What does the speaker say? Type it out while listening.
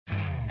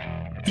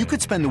You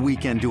could spend the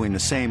weekend doing the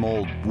same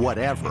old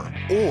whatever,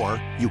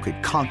 or you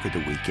could conquer the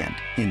weekend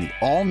in the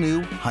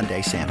all-new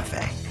Hyundai Santa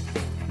Fe.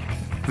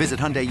 Visit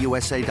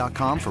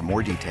HyundaiUSA.com for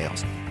more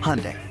details.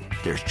 Hyundai,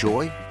 there's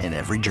joy in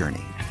every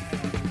journey.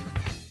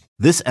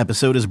 This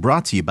episode is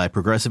brought to you by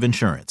Progressive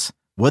Insurance.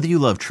 Whether you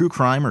love true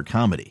crime or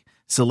comedy,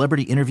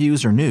 celebrity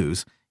interviews or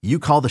news, you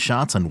call the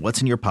shots on what's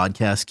in your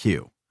podcast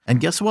queue. And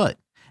guess what?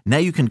 Now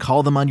you can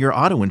call them on your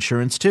auto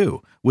insurance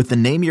too with the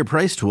Name Your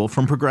Price tool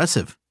from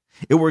Progressive.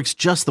 It works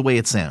just the way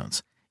it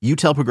sounds. You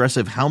tell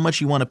Progressive how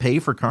much you want to pay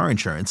for car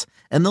insurance,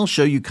 and they'll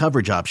show you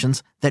coverage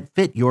options that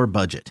fit your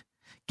budget.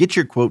 Get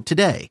your quote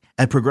today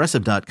at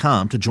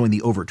Progressive.com to join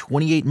the over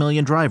 28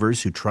 million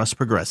drivers who trust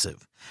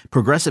Progressive.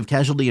 Progressive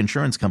Casualty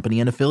Insurance Company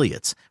and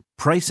Affiliates.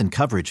 Price and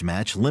coverage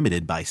match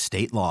limited by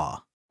state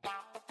law.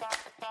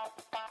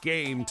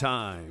 Game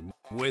time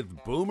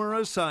with Boomer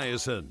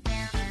Esiason.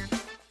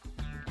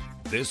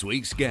 This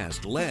week's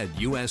guest led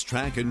U.S.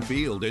 track and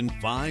field in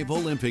 5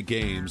 Olympic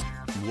Games.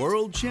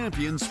 World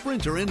champion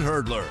sprinter and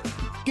hurdler,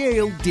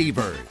 Gail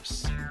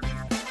Devers.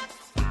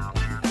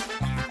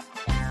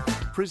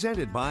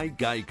 Presented by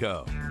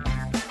Geico.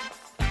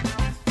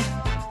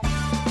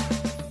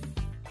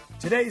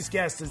 Today's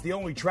guest is the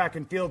only track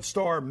and field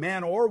star,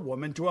 man or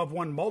woman, to have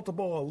won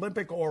multiple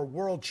Olympic or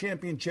World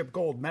Championship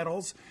gold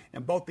medals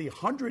in both the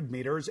 100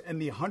 meters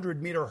and the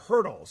 100-meter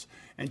hurdles.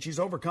 And she's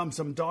overcome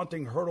some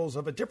daunting hurdles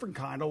of a different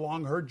kind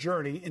along her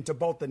journey into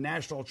both the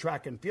National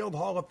Track and Field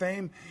Hall of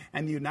Fame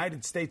and the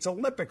United States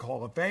Olympic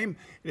Hall of Fame.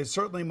 It is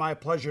certainly my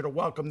pleasure to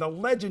welcome the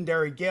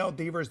legendary Gail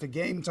Devers to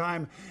Game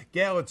Time.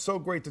 Gail, it's so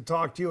great to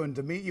talk to you and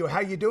to meet you.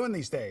 How you doing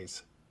these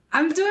days?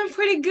 I'm doing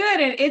pretty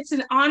good, and it's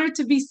an honor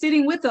to be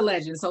sitting with the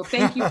legend, so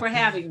thank you for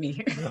having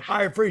me.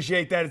 I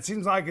appreciate that. It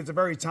seems like it's a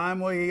very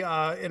timely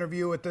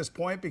interview at this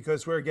point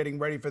because we're getting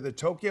ready for the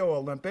Tokyo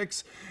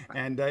Olympics,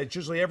 and it's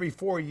usually every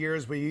 4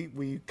 years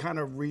we kind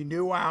of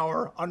renew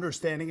our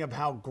understanding of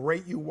how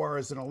great you were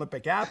as an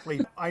Olympic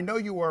athlete. I know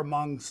you were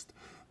amongst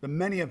the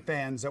many of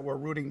fans that were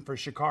rooting for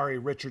Sha'Carri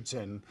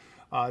Richardson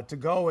to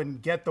go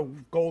and get the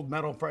gold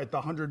medal at the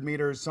 100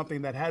 meters,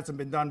 something that hasn't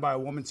been done by a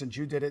woman since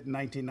you did it in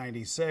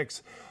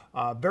 1996.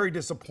 Very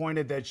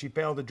disappointed that she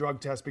failed the drug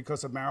test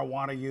because of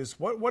marijuana use.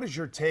 What is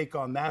your take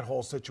on that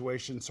whole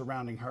situation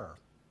surrounding her?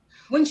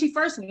 When she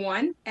first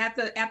won at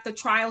the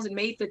trials and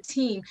made the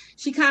team,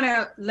 she kind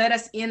of let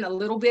us in a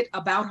little bit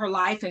about her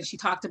life, and she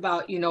talked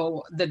about,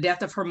 the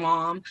death of her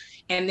mom.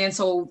 And then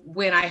so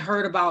when I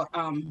heard about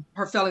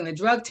her failing the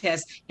drug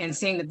test and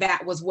saying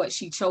that was what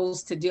she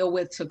chose to deal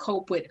with, to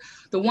cope with,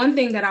 the one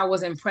thing that I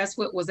was impressed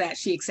with was that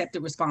she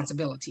accepted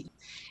responsibility.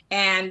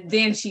 And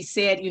then she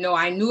said,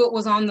 I knew it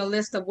was on the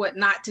list of what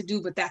not to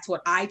do, but that's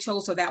what I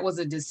chose. So that was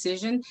a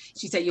decision.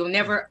 She said, it'll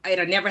never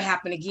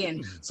happen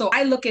again. So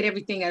I look at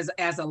everything as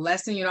a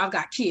lesson. I've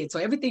got kids, so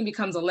everything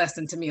becomes a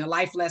lesson to me, a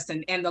life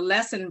lesson. And the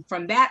lesson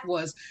from that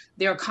was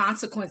there are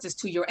consequences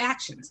to your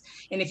actions.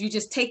 And if you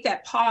just take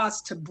that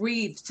pause to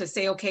breathe, to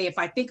say, okay, if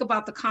I think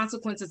about the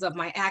consequences of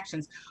my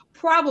actions,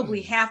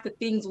 probably half the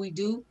things we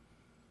do,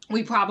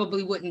 we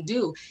probably wouldn't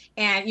do.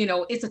 And,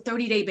 it's a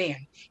 30-day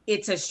ban.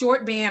 It's a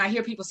short ban. I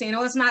hear people saying,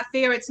 oh, it's not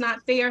fair. It's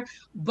not fair.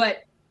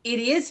 But it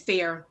is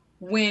fair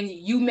when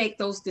you make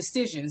those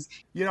decisions.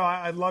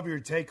 I love your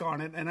take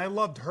on it, and I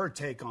loved her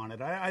take on it.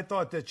 I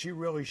thought that she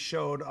really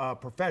showed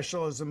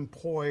professionalism,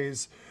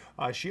 poise.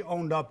 She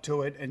owned up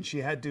to it, and she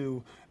had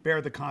to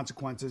bear the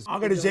consequences. I'm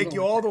going to take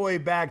you all the way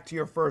back to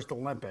your first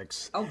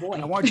Olympics. Oh, boy.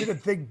 And I want you to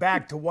think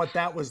back to what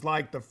that was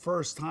like the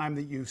first time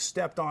that you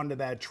stepped onto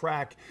that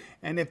track.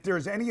 And if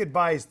there's any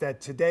advice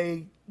that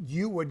today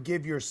you would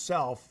give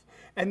yourself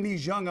and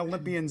these young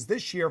Olympians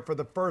this year for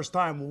the first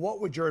time,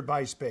 what would your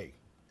advice be?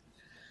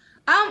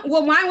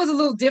 Well, mine was a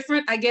little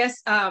different, I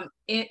guess,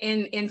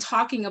 in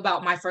talking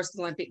about my first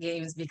Olympic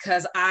Games,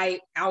 because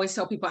I always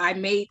tell people I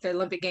made the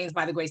Olympic Games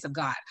by the grace of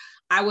God.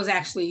 I was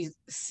actually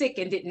sick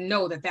and didn't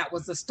know that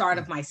was the start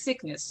of my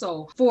sickness.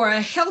 So for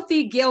a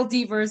healthy Gail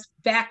Devers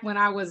back when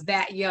I was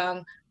that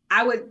young,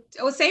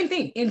 it was same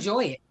thing.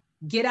 Enjoy it.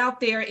 Get out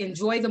there,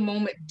 enjoy the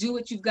moment, do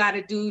what you've got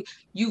to do.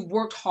 You've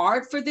worked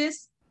hard for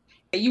this.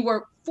 You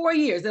work 4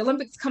 years. The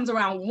Olympics comes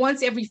around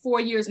once every 4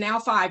 years, now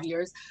 5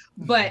 years,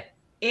 but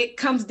it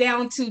comes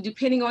down to,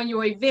 depending on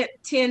your event,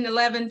 10,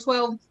 11,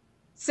 12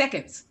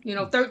 seconds,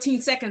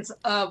 13 seconds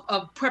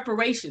of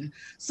preparation.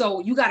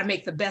 So you got to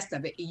make the best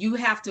of it. You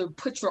have to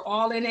put your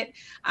all in it.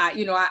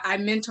 I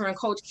mentor and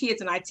coach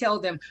kids, and I tell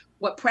them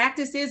what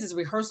practice is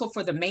rehearsal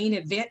for the main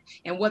event.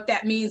 And what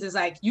that means is,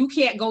 like, you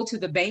can't go to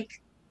the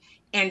bank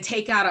and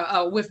take out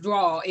a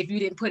withdrawal if you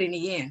didn't put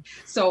any in.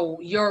 So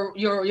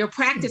your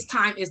practice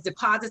time is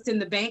deposits in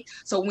the bank.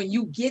 So when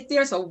you get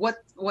there, so what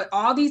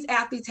all these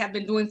athletes have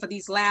been doing for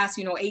these last,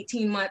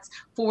 18 months,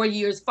 4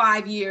 years,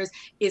 5 years,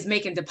 is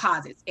making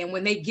deposits. And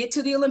when they get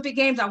to the Olympic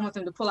Games, I want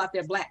them to pull out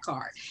their black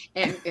card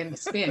and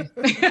spin.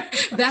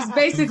 That's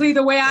basically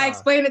the way I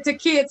explain it to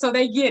kids, so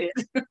they get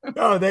it.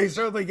 Oh, they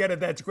certainly get it.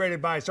 That's great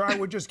advice. All right,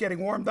 we're just getting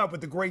warmed up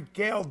with the great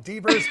Gail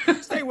Devers.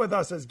 Stay with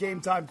us as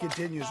Game Time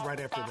continues right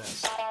after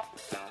this.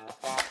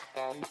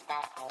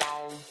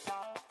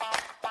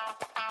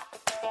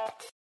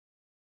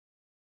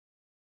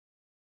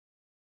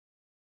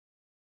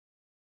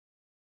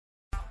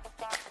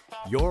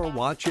 You're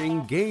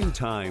watching Game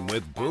Time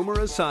with Boomer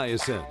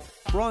Esiason,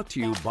 brought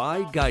to you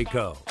by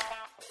Geico.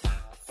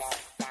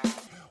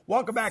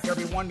 Welcome back,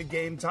 everyone, to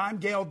Game Time.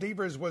 Gail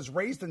Devers was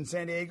raised in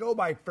San Diego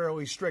by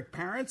fairly strict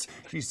parents.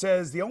 She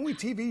says the only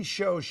TV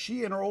show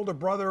she and her older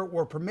brother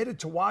were permitted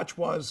to watch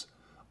was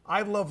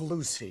I Love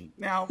Lucy.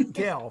 Now,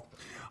 Gail,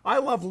 I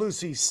Love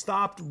Lucy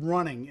stopped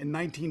running in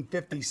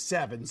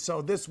 1957.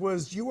 So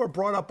you were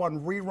brought up on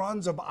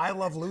reruns of I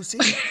Love Lucy?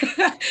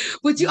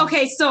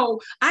 Okay, so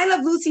I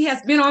Love Lucy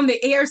has been on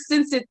the air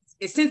since it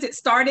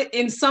started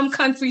in some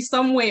country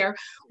somewhere.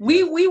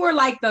 We were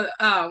like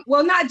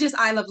not just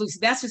I Love Lucy.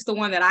 That's just the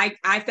one that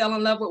I fell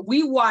in love with.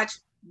 We watched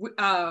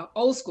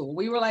old school.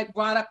 We were like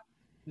brought up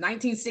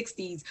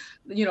 1960s,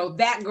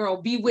 that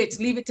girl, Bewitched,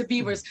 Leave It to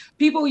Beavers.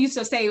 People used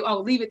to say, oh,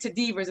 leave it to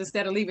Devers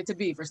instead of leave it to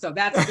Beavers. So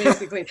that's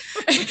basically,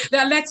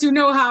 that lets you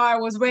know how I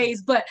was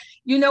raised. But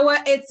you know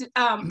what? It's,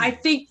 I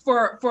think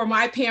for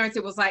my parents,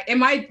 it was like, and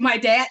my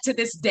dad to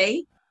this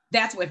day,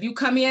 that's what, if you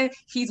come in,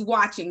 he's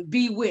watching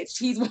Bewitched,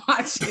 he's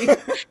watching,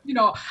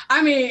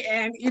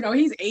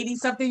 he's 80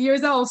 something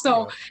years old.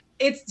 So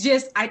it's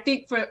just, I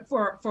think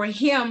for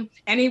him,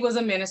 and he was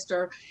a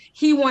minister,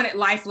 he wanted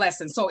life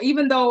lessons. So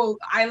even though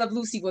I Love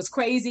Lucy was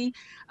crazy,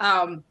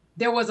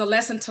 there was a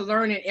lesson to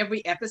learn in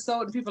every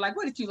episode. And people are like,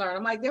 what did you learn?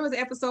 I'm like, there was an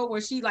episode where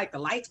the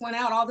lights went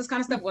out, all this kind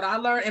of stuff. What I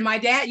learned, and my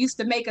dad used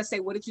to make us say,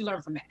 what did you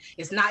learn from that?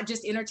 It's not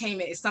just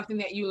entertainment. It's something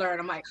that you learn.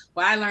 I'm like,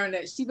 well, I learned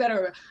that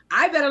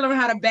I better learn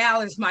how to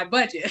balance my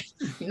budget,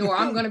 or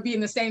I'm going to be in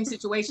the same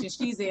situation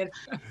she's in.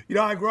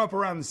 I grew up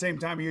around the same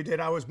time you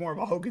did. I was more of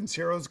a Hogan's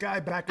Heroes guy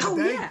back in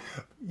the day. Yeah.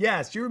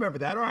 Yes, you remember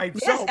that. All right.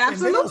 Yes,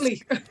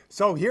 absolutely.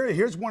 So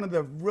here's one of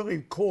the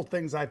really cool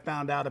things I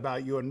found out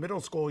about you. In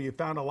middle school, you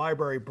found a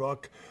library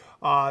book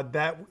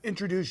that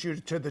introduced you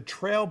to the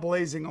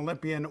trailblazing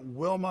Olympian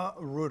Wilma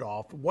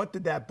Rudolph. What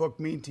did that book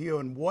mean to you,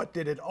 and what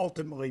did it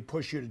ultimately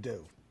push you to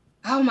do?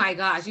 Oh my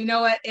gosh. You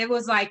know what? It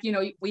was like,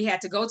 we had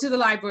to go to the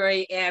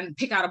library and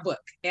pick out a book.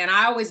 And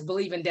I always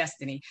believe in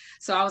destiny.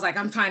 So I was like,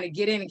 I'm trying to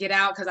get in and get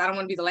out because I don't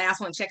want to be the last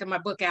one checking my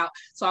book out.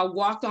 So I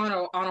walked on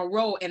a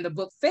row and the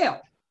book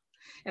fell.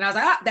 And I was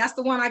like, that's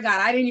the one I got.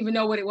 I didn't even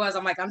know what it was.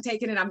 I'm like, I'm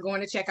taking it. I'm going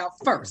to check out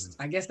first.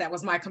 I guess that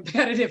was my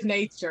competitive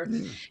nature.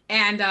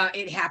 And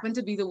it happened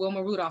to be the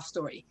Wilma Rudolph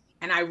story.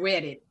 And I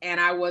read it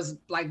and I was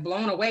like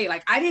blown away.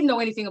 Like I didn't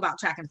know anything about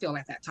track and field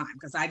at that time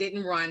because I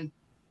didn't run.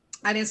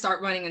 I didn't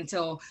start running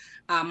until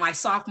my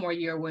sophomore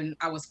year when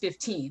I was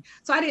 15.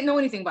 So I didn't know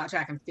anything about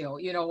track and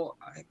field.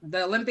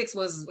 The Olympics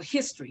was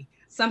history,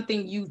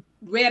 something you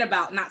read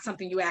about, not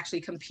something you actually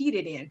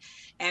competed in.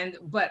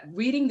 But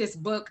reading this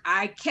book,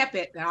 I kept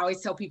it. And I always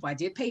tell people I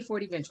did pay for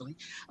it eventually,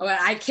 but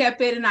I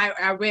kept it and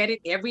I read it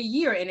every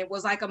year. And it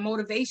was like a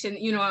motivation,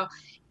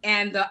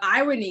 and the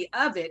irony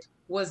of it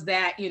was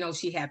that,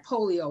 she had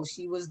polio.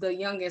 She was the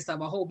youngest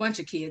of a whole bunch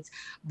of kids,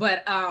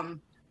 but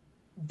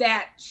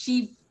that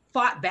she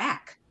fought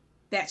back,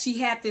 that she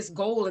had this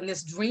goal and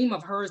this dream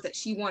of hers that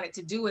she wanted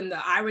to do. And the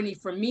irony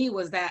for me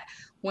was that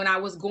when I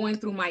was going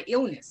through my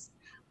illness,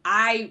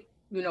 I,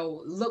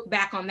 looked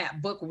back on that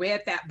book,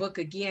 read that book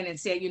again and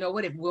said,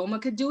 what, if Wilma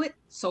could do it,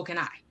 so can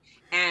I.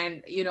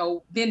 And,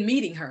 then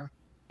meeting her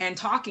and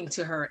talking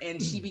to her,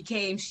 and she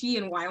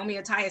and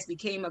Wyomia Tyus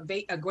became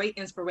a great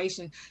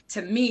inspiration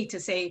to me to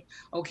say,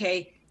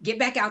 okay, get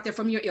back out there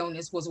from your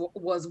illness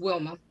was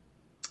Wilma.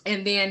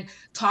 And then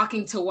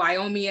talking to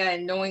Wyomia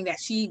and knowing that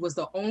she was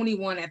the only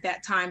one at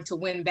that time to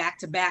win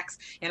back-to-backs.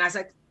 And I was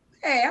like,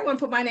 hey, I want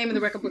to put my name in the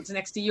record books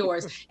next to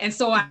yours. And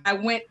so I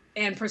went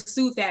and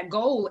pursued that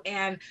goal.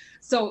 And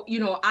so,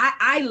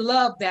 I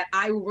love that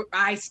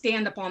I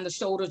stand up on the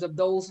shoulders of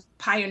those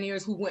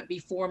pioneers who went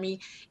before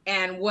me.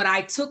 And what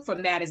I took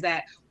from that is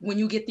that when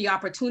you get the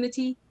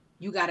opportunity,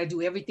 you got to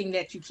do everything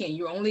that you can.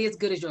 You're only as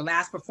good as your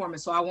last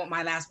performance. So I want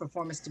my last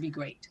performance to be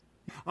great.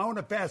 I want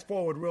to fast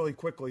forward really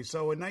quickly.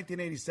 So in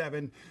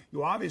 1987,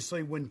 you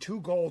obviously win 2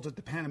 golds at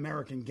the Pan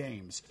American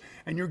Games,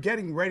 and you're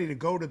getting ready to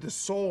go to the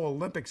Seoul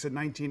Olympics in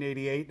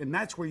 1988, and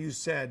that's where you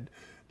said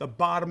the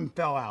bottom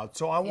fell out.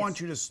 So I want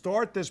you to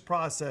start this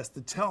process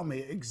to tell me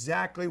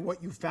exactly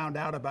what you found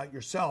out about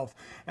yourself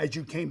as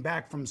you came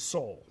back from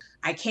Seoul.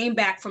 I came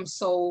back from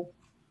Seoul,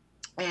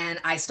 and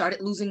I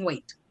started losing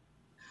weight.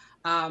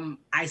 I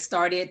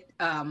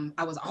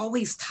was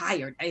always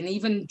tired, and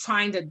even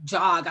trying to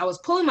jog, I was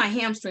pulling my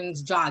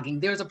hamstrings jogging.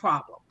 There's a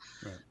problem.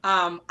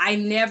 Right.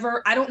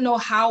 I don't know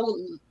how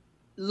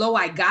low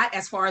I got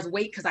as far as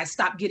weight, because I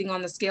stopped getting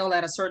on the scale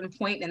at a certain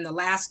point. And the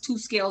last 2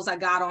 scales I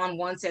got on,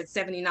 one said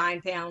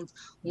 79 pounds,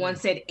 one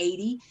said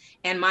 80.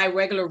 And my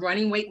regular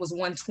running weight was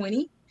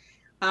 120.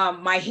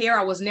 My hair,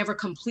 I was never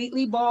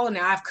completely bald.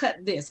 Now I've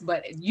cut this,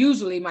 but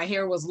usually my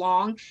hair was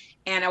long,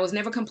 and I was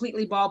never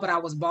completely bald, but I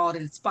was bald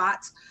in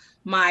spots.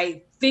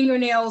 My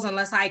fingernails,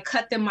 unless I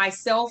cut them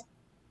myself,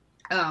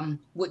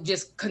 would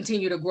just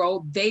continue to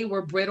grow. They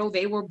were brittle,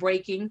 they were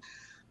breaking.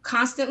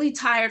 constantly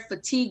tired,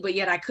 fatigued, but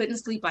yet I couldn't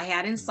sleep. I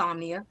had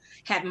insomnia,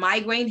 had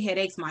migraine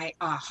headaches, my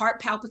heart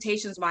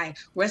palpitations, my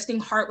resting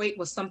heart rate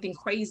was something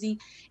crazy.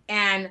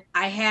 And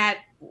I had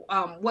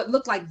what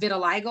looked like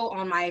vitiligo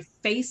on my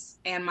face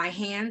and my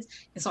hands.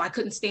 And so I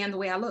couldn't stand the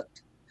way I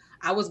looked.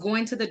 I was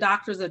going to the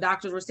doctors. The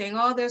doctors were saying,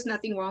 oh, there's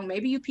nothing wrong.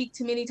 Maybe you peaked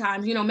too many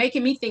times,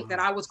 making me think that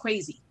I was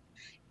crazy.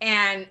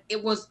 And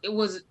it was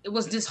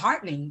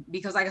disheartening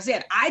because, like I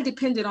said, I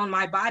depended on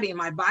my body and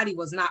my body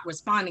was not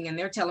responding. And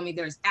they're telling me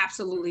there's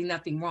absolutely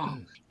nothing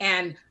wrong.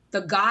 And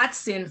the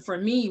godsend for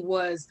me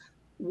was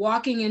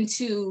walking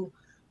into,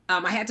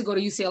 I had to go to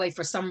UCLA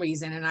for some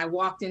reason. And I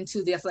walked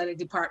into the athletic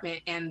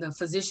department and the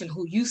physician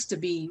who used to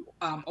be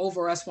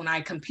over us when I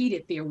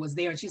competed there was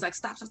there. And she's like,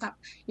 stop.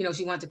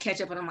 She wanted to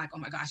catch up. And I'm like, oh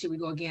my gosh, here we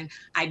go again.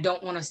 I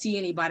don't want to see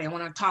anybody. I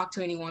want to talk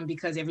to anyone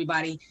because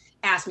everybody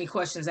asked me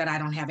questions that I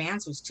don't have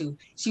answers to.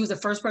 She was the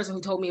first person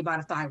who told me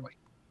about a thyroid.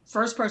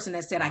 First person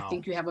that said, wow. I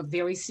think you have a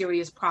very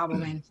serious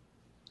problem. And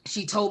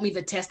she told me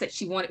the test that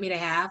she wanted me to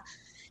have.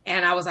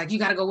 And I was like, you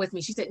got to go with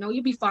me. She said, no,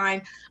 you'll be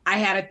fine.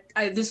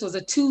 This was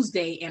a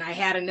Tuesday and I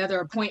had another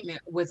appointment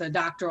with a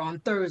doctor on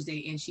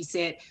Thursday. And she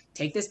said,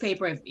 take this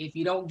paper. If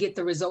you don't get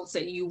the results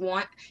that you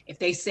want, if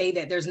they say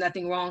that there's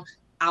nothing wrong,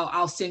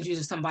 I'll send you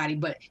to somebody,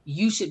 but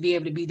you should be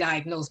able to be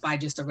diagnosed by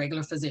just a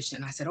regular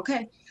physician. I said,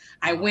 okay.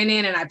 I went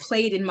in and I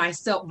played in my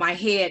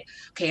head.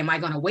 Okay, am I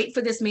going to wait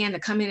for this man to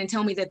come in and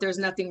tell me that there's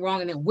nothing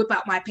wrong and then whip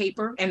out my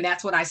paper? And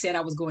that's what I said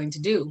I was going to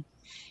do.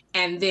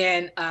 And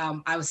then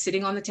I was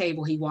sitting on the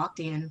table. He walked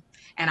in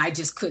and I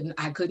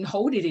couldn't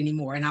hold it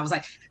anymore. And I was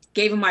like,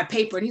 gave him my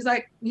paper and he's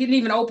like, he didn't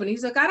even open it.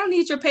 He's like, I don't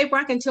need your paper.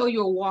 I can tell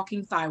you're a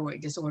walking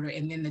thyroid disorder.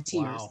 And then the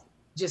tears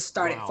just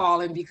started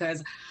falling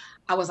because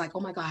I was like, oh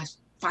my gosh,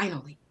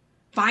 finally,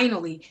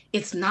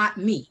 it's not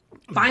me.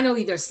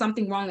 Finally, there's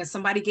something wrong and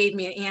somebody gave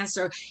me an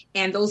answer.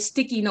 And those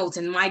sticky notes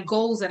and my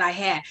goals that I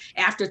had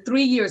after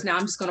 3 years now,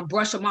 I'm just going to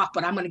brush them off,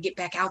 but I'm going to get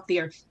back out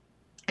there.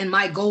 And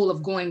my goal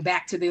of going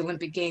back to the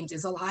Olympic Games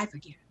is alive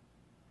again.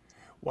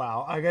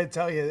 Wow, I got to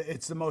tell you,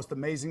 it's the most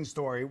amazing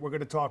story. We're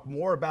going to talk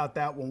more about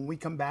that when we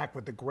come back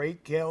with the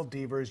great Gail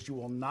Devers. You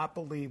will not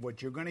believe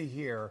what you're going to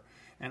hear.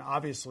 And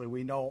obviously,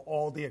 we know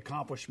all the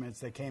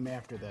accomplishments that came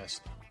after this,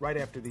 right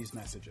after these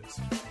messages.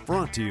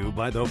 Brought to you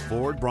by the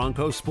Ford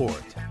Bronco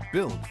Sport.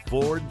 Built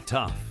Ford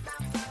tough.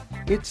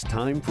 It's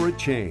time for a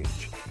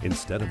change.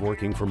 Instead of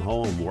working from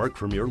home, work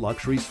from your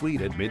luxury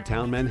suite at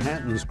Midtown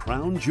Manhattan's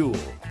crown jewel,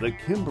 the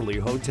Kimberly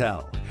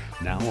Hotel.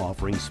 Now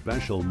offering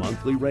special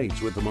monthly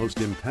rates with the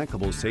most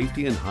impeccable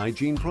safety and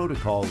hygiene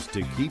protocols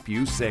to keep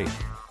you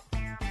safe.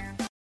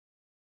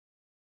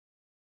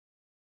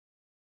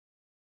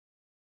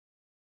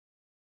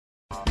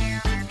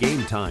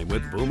 Game Time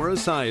with Boomer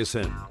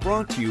Esiason,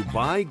 brought to you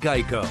by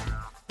Geico.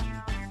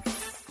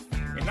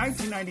 In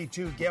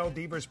 1992, Gail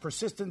Devers'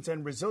 persistence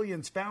and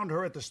resilience found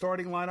her at the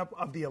starting lineup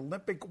of the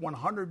Olympic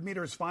 100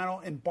 meters final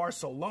in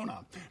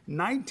Barcelona.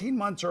 19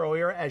 months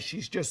earlier, as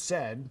she's just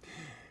said,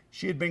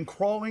 she had been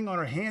crawling on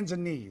her hands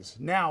and knees.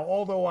 Now,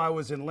 although I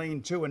was in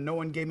lane 2 and no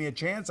one gave me a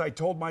chance, I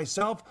told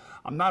myself,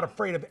 I'm not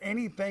afraid of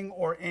anything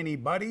or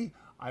anybody.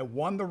 I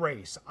won the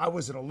race. I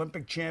was an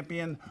Olympic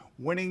champion.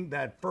 Winning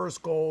that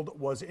first gold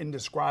was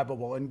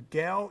indescribable. And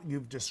Gail,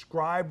 you've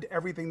described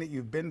everything that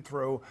you've been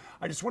through.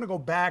 I just want to go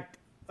back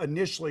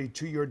initially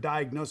to your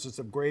diagnosis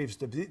of Graves'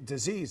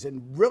 disease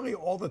and really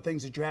all the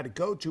things that you had to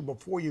go to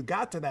before you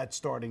got to that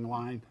starting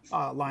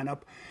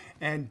lineup.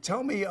 And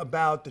tell me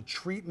about the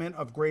treatment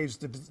of Graves'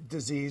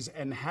 disease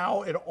and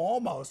how it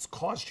almost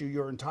cost you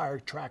your entire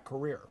track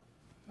career.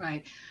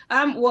 Right.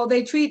 Well,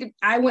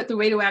 I went through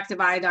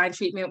radioactive iodine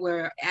treatment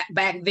where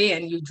back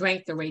then you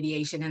drank the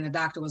radiation and the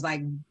doctor was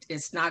like,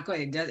 it's not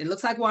good. It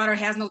looks like water,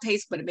 has no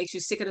taste, but it makes you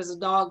sick as a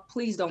dog.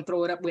 Please don't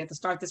throw it up. We have to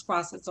start this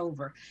process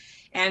over.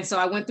 And so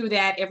I went through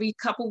that. Every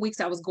couple of weeks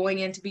I was going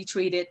in to be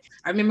treated.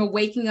 I remember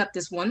waking up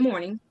this one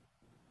morning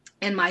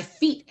and my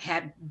feet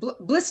had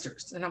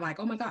blisters. And I'm like,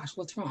 oh my gosh,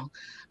 what's wrong?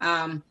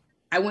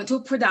 I went to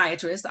a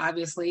podiatrist,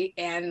 obviously,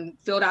 and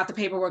filled out the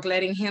paperwork,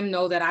 letting him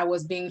know that I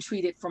was being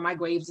treated for my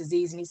Graves'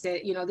 disease. And he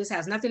said, this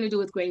has nothing to do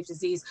with Graves'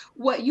 disease.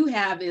 What you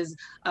have is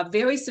a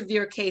very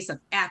severe case of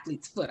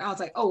athlete's foot. I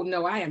was like, oh,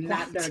 no, I am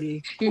not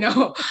dirty,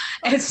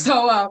 And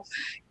so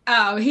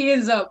he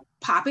ends up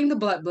popping the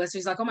blood blister.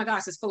 He's like, oh, my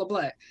gosh, it's full of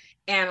blood.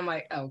 And I'm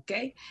like,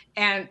 okay.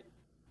 And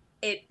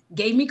it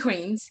gave me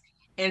creams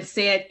and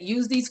said,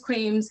 use these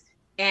creams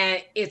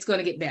and it's going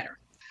to get better.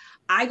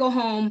 I go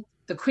home.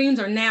 The creams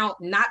are now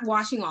not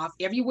washing off.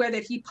 Everywhere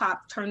that he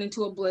popped turned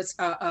into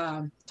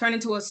a turned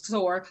into a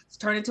sore,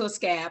 turned into a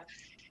scab.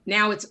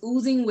 Now it's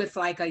oozing with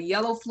like a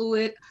yellow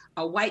fluid,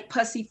 a white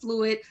pussy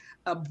fluid,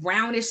 a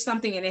brownish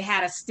something, and it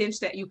had a stench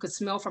that you could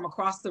smell from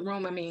across the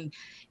room.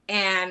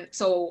 And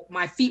so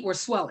my feet were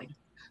swelling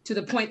to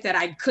the point that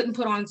I couldn't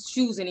put on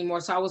shoes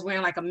anymore. So I was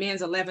wearing like a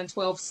men's 11,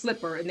 12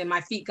 slipper, and then my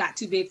feet got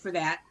too big for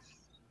that.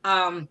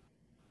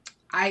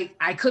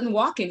 I couldn't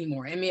walk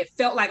anymore. I mean, it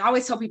felt like, I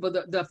always tell people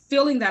the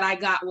feeling that I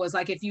got was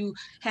like if you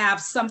have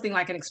something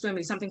like an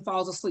extremity, something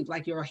falls asleep,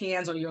 like your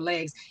hands or your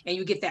legs, and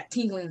you get that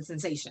tingling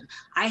sensation.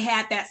 I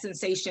had that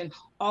sensation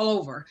all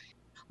over.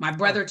 My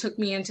brother took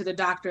me into the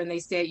doctor and they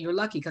said, you're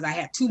lucky, because I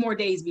had 2 more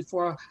days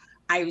before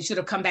I should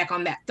have come back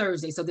on that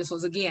Thursday. So this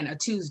was, again, a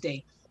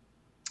Tuesday.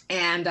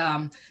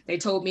 And they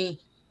told me,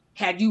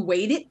 had you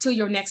waited till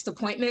your next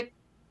appointment,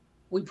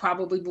 we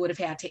probably would have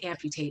had to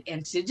amputate.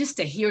 And just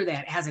to hear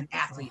that as an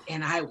athlete,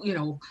 and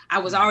I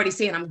was already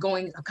saying, I'm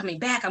coming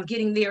back, I'm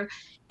getting there.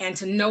 And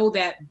to know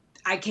that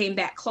I came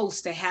back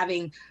close to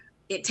having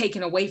it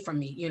taken away from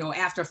me,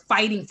 after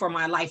fighting for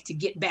my life to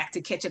get back,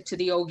 to catch up to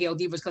the old Gail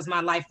Devers, because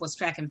my life was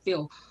track and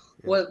field,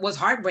 was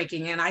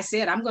heartbreaking. And I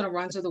said, I'm going to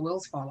run till the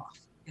wheels fall off.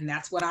 And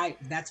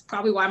that's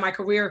probably why my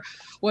career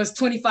was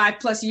 25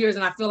 plus years.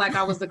 And I feel like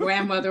I was the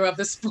grandmother of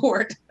the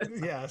sport.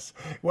 Yes.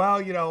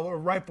 Well,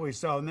 rightfully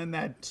so. And then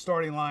that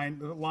starting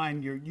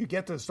line, you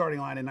get to the starting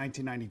line in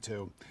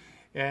 1992.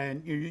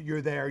 And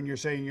you're there and you're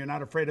saying you're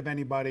not afraid of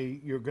anybody.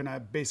 You're going to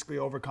basically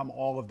overcome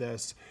all of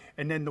this.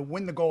 And then to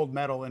win the gold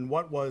medal in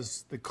what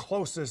was the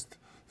closest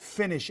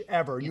finish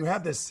ever. Yes. You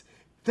have this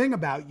thing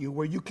about you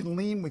where you can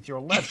lean with your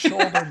left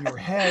shoulder and your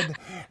head,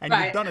 and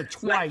you've done it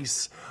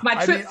twice.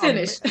 My trip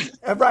finished.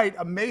 Right.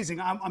 Amazing.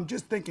 I'm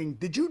just thinking,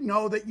 did you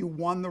know that you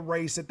won the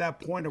race at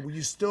that point, or were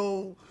you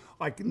still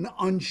like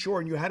unsure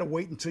and you had to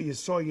wait until you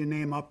saw your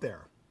name up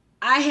there?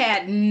 I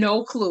had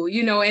no clue,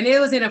 and it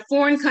was in a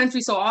foreign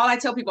country. So all I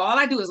tell people, all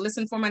I do is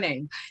listen for my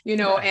name,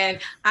 and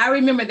I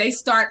remember they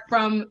start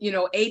from,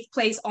 8th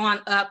place on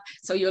up.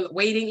 So you're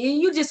waiting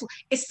and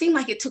it seemed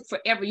like it took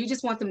forever. You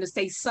just want them to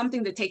say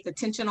something to take the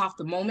tension off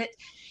the moment.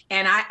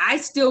 And I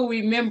still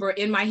remember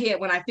in my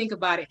head when I think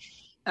about it,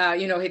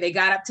 they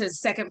got up to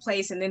 2nd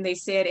place and then they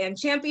said, and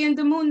champion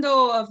del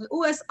mundo of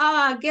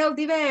USA, Gail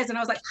Devers. And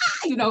I was like,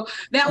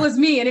 that was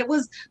me. And it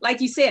was,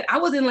 like you said, I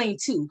was in lane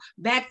 2.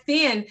 Back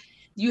then,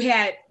 you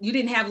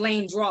didn't have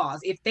lane draws.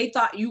 If they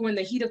thought you were in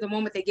the heat of the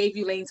moment, they gave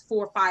you lanes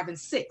 4, 5, and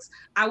 6.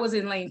 I was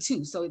in lane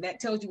 2. So that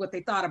tells you what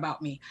they thought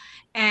about me.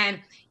 And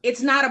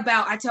it's not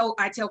about, I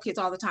tell kids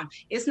all the time,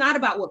 it's not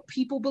about what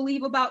people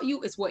believe about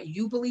you. It's what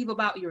you believe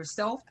about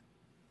yourself,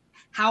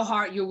 how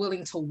hard you're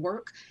willing to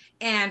work.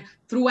 And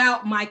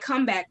throughout my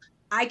comeback,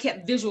 I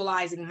kept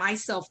visualizing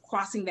myself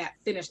crossing that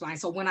finish line.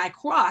 So when I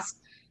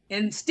crossed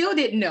and still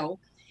didn't know,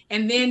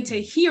 and then to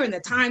hear in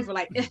the times were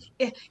like,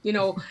 I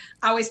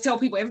always tell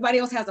people, everybody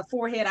else has a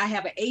 4-head. I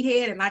have an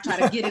 8-head, and I try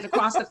to get it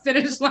across the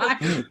finish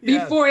line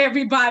before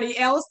everybody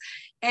else.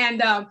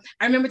 And I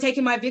remember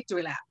taking my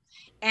victory lap.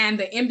 And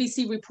the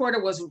NBC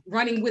reporter was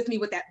running with me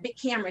with that big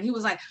camera. And he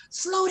was like,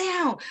 slow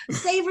down,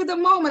 savor the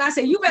moment. I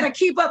said, you better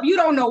keep up. You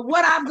don't know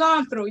what I've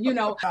gone through,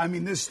 I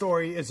mean, this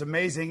story is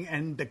amazing.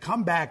 And the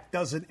comeback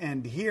doesn't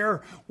end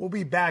here. We'll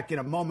be back in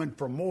a moment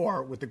for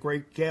more with the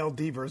great Gail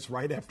Devers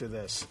right after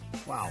this.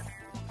 Wow.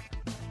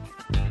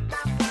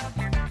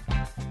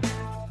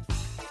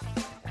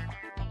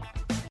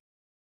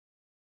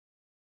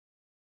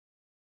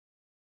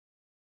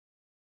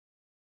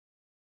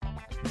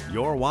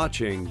 You're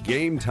watching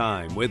Game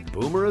Time with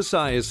Boomer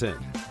Esiason,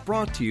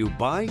 brought to you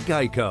by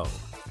Geico.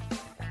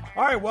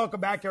 All right, welcome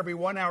back,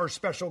 everyone. Our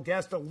special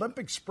guest,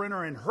 Olympic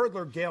sprinter and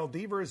hurdler Gail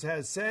Devers,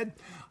 has said,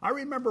 I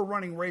remember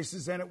running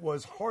races and it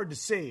was hard to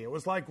see. It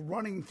was like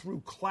running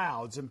through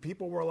clouds, and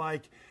people were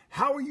like,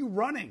 how are you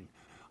running?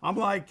 I'm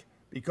like,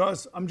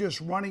 because I'm just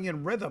running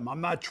in rhythm.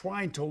 I'm not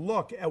trying to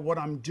look at what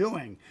I'm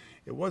doing.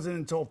 It wasn't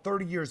until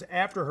 30 years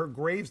after her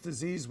Graves'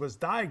 disease was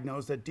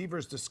diagnosed that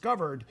Devers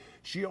discovered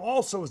she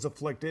also was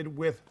afflicted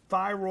with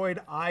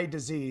thyroid eye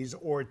disease,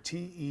 or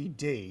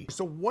TED.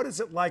 So what is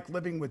it like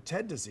living with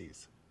TED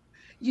disease?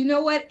 You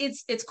know what?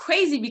 It's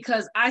crazy,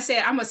 because I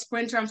said I'm a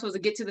sprinter. I'm supposed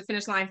to get to the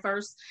finish line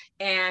first,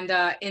 and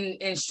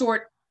in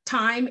short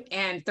time,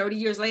 and 30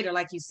 years later,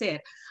 like you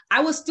said, I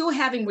was still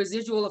having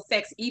residual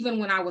effects even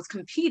when I was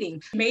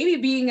competing. Maybe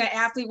being an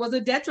athlete was a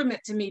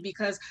detriment to me,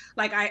 because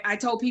like I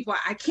told people,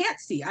 I can't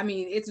see. I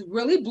mean, it's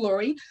really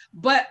blurry,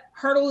 but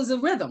hurdle is a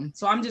rhythm.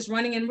 So I'm just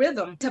running in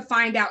rhythm to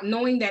find out,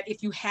 knowing that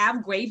if you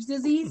have Graves'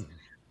 disease,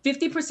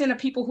 50% of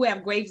people who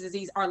have Graves'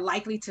 disease are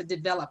likely to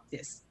develop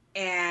this.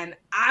 And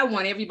I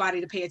want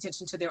everybody to pay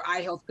attention to their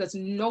eye health, because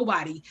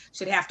nobody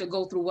should have to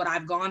go through what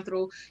I've gone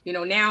through.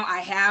 Now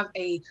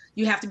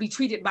you have to be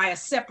treated by a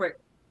separate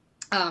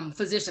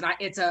physician.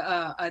 It's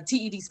a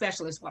TED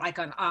specialist, like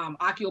an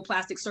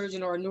oculoplastic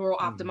surgeon or a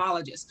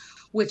neuro-ophthalmologist,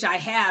 which I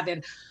have.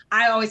 And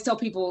I always tell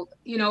people,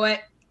 you know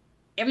what?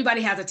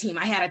 Everybody has a team.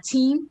 I had a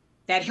team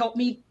that helped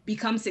me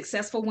become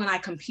successful when I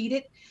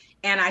competed.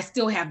 And I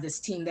still have this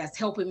team that's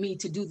helping me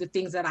to do the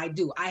things that I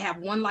do. I have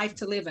one life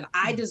to live, and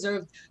I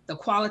deserve the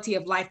quality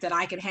of life that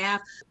I can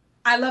have.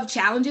 I love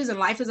challenges, and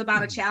life is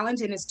about a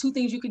challenge. And it's 2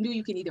 things you can do.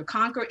 You can either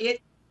conquer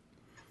it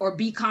or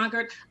be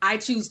conquered. I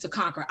choose to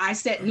conquer. I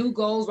set new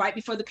goals right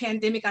before the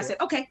pandemic. I said,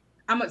 okay,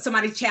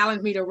 somebody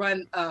challenged me to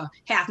run a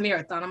half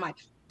marathon. I'm like,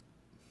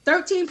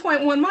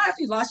 13.1 miles,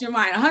 you lost your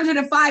mind.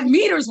 105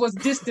 meters was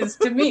distance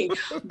to me.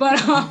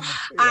 But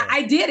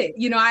I did it.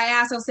 I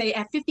asked, I'll say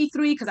at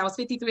 53, because I was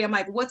 53, I'm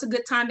like, what's a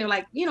good time? They're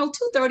like,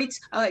 2:30,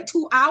 like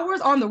 2 hours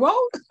on the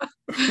road.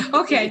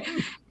 Okay.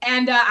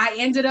 And I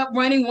ended up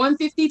running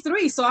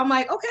 1:53. So I'm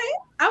like, okay,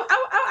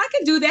 I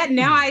can do that.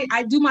 Now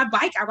I do my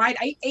bike. I ride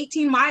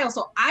 18 miles.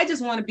 So I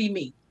just want to be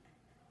me.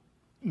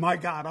 My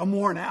God, I'm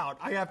worn out.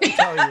 I have to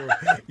tell you.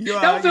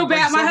 Don't feel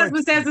bad. My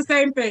husband says the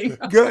same thing.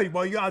 Good.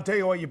 Well, I'll tell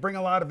you what, you bring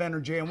a lot of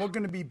energy, and we're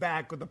going to be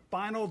back with the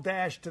final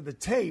dash to the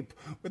tape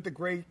with the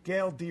great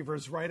Gail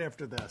Devers right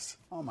after this.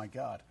 Oh, my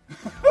God.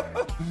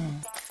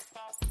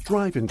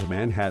 Drive into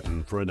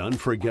Manhattan for an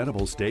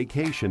unforgettable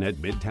staycation at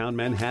Midtown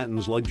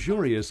Manhattan's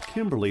luxurious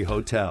Kimberly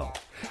Hotel.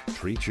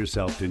 Treat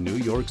yourself to New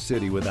York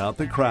City without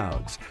the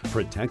crowds,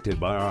 protected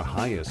by our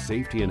highest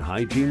safety and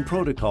hygiene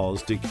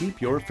protocols to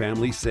keep your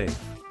family safe.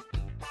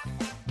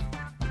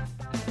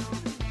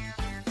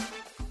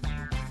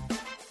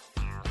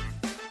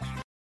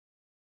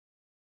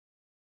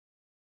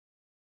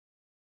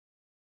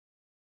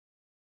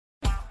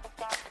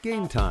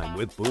 Game Time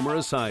with Boomer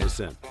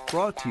Esiason,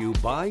 brought to you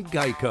by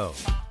Geico.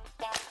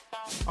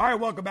 All right,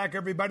 welcome back,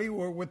 everybody.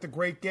 We're with the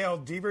great Gail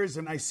Devers,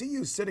 and I see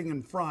you sitting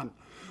in front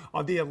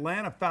of the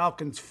Atlanta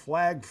Falcons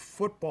flag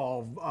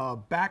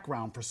football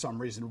background for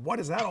some reason. What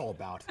is that all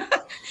about?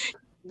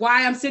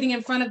 Why I'm sitting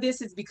in front of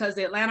this is because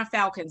the Atlanta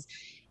Falcons,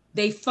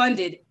 they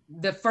funded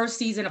the first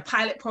season, a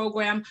pilot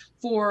program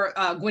for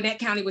Gwinnett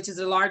County, which is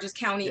the largest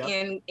county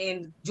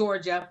in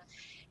Georgia.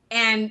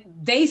 And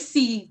they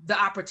see the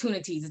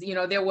opportunities.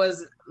 There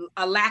was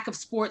a lack of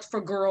sports for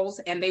girls,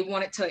 and they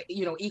wanted to,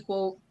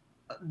 equal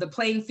the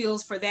playing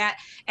fields for that.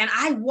 And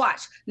I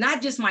watch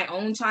not just my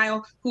own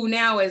child, who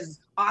now is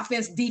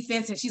offense,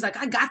 defense, and she's like,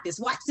 I got this.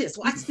 Watch this.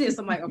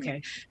 I'm like,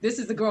 okay, this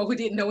is the girl who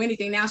didn't know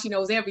anything. Now she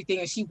knows everything,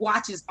 and she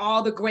watches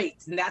all the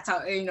greats. And that's how,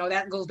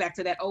 that goes back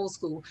to that old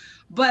school.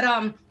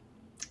 But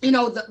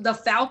the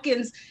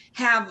Falcons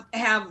have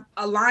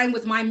aligned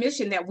with my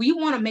mission that we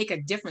want to make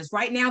a difference.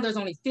 Right now, there's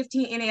only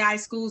 15 NAI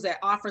schools that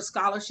offer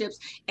scholarships,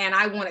 and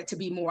I want it to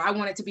be more. I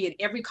want it to be at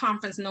every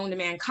conference known to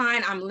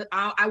mankind.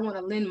 I want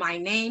to lend my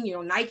name.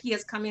 Nike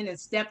has come in and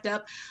stepped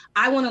up.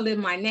 I want to lend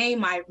my name,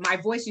 my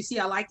voice. You see,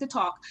 I like to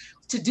talk,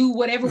 to do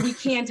whatever we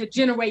can to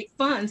generate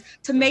funds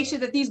to make sure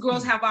that these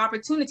girls have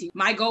opportunity.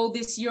 My goal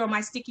this year on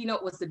my sticky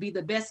note was to be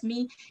the best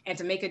me and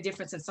to make a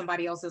difference in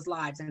somebody else's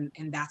lives, and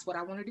that's what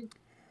I want to do.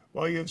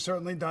 Well, you've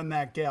certainly done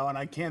that, Gail, and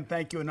I can't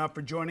thank you enough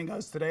for joining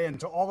us today. And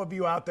to all of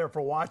you out there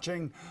for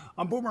watching,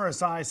 I'm Boomer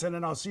Esiason,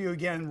 and I'll see you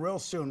again real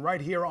soon right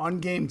here on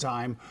Game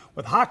Time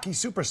with hockey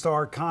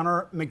superstar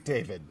Connor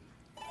McDavid.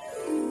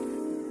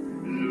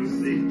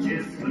 Lucy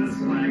kisses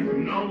like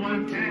no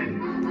one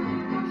can.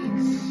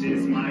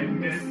 She's my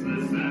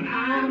missus and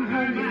I'm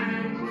her